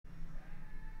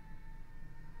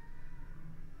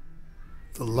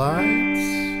The lights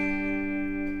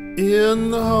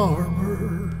in the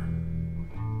harbor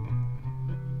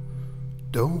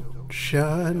don't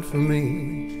shine for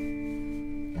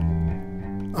me.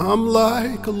 I'm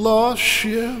like a lost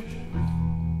ship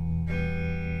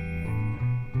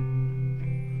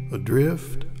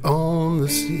adrift on the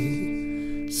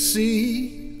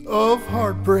sea of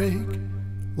heartbreak,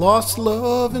 lost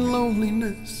love and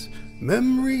loneliness,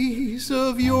 memories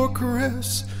of your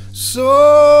caress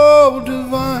so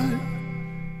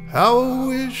divine. How I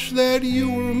wish that you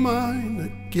were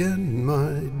mine again,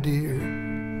 my dear.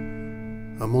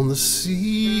 I'm on the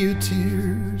sea of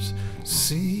tears,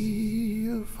 sea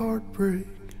of heartbreak.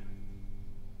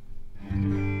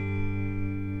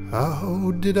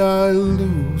 How did I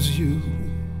lose you?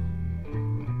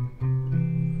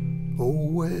 Oh,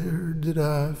 where did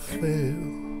I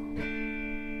fail?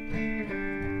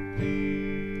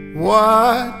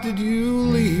 Why did you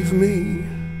leave me?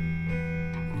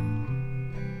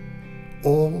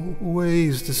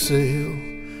 Always to sail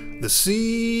the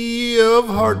sea of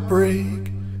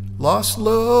heartbreak, lost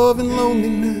love and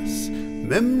loneliness,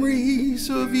 memories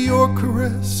of your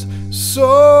caress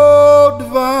so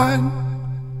divine.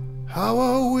 How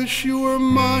I wish you were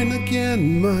mine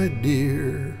again, my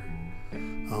dear.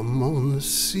 I'm on the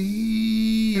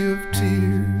sea of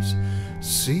tears,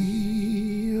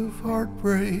 sea of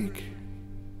heartbreak.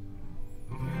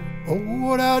 Oh,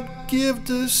 what I'd give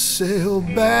to sail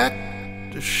back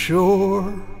to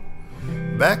shore,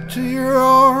 back to your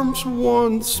arms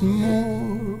once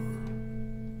more.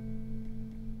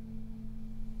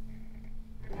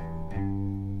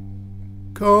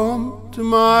 Come to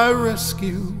my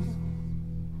rescue,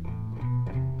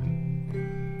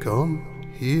 come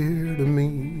here to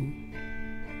me.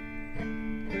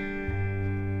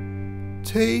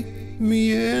 Take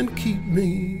me and keep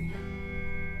me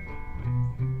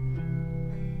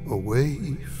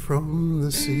away from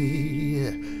the sea,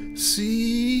 yeah.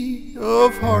 Sea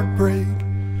of heartbreak,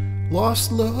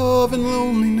 lost love and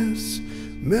loneliness,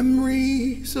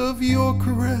 memories of your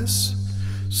caress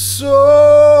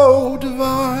so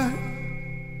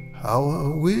divine. How I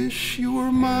wish you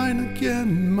were mine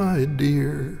again, my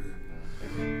dear.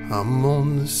 I'm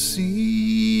on the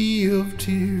sea of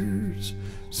tears,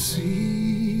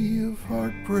 sea of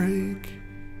heartbreak.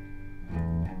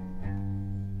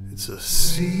 It's a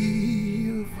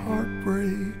sea of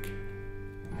heartbreak.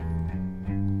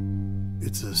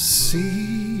 It's a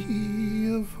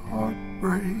sea of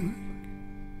heartbreak.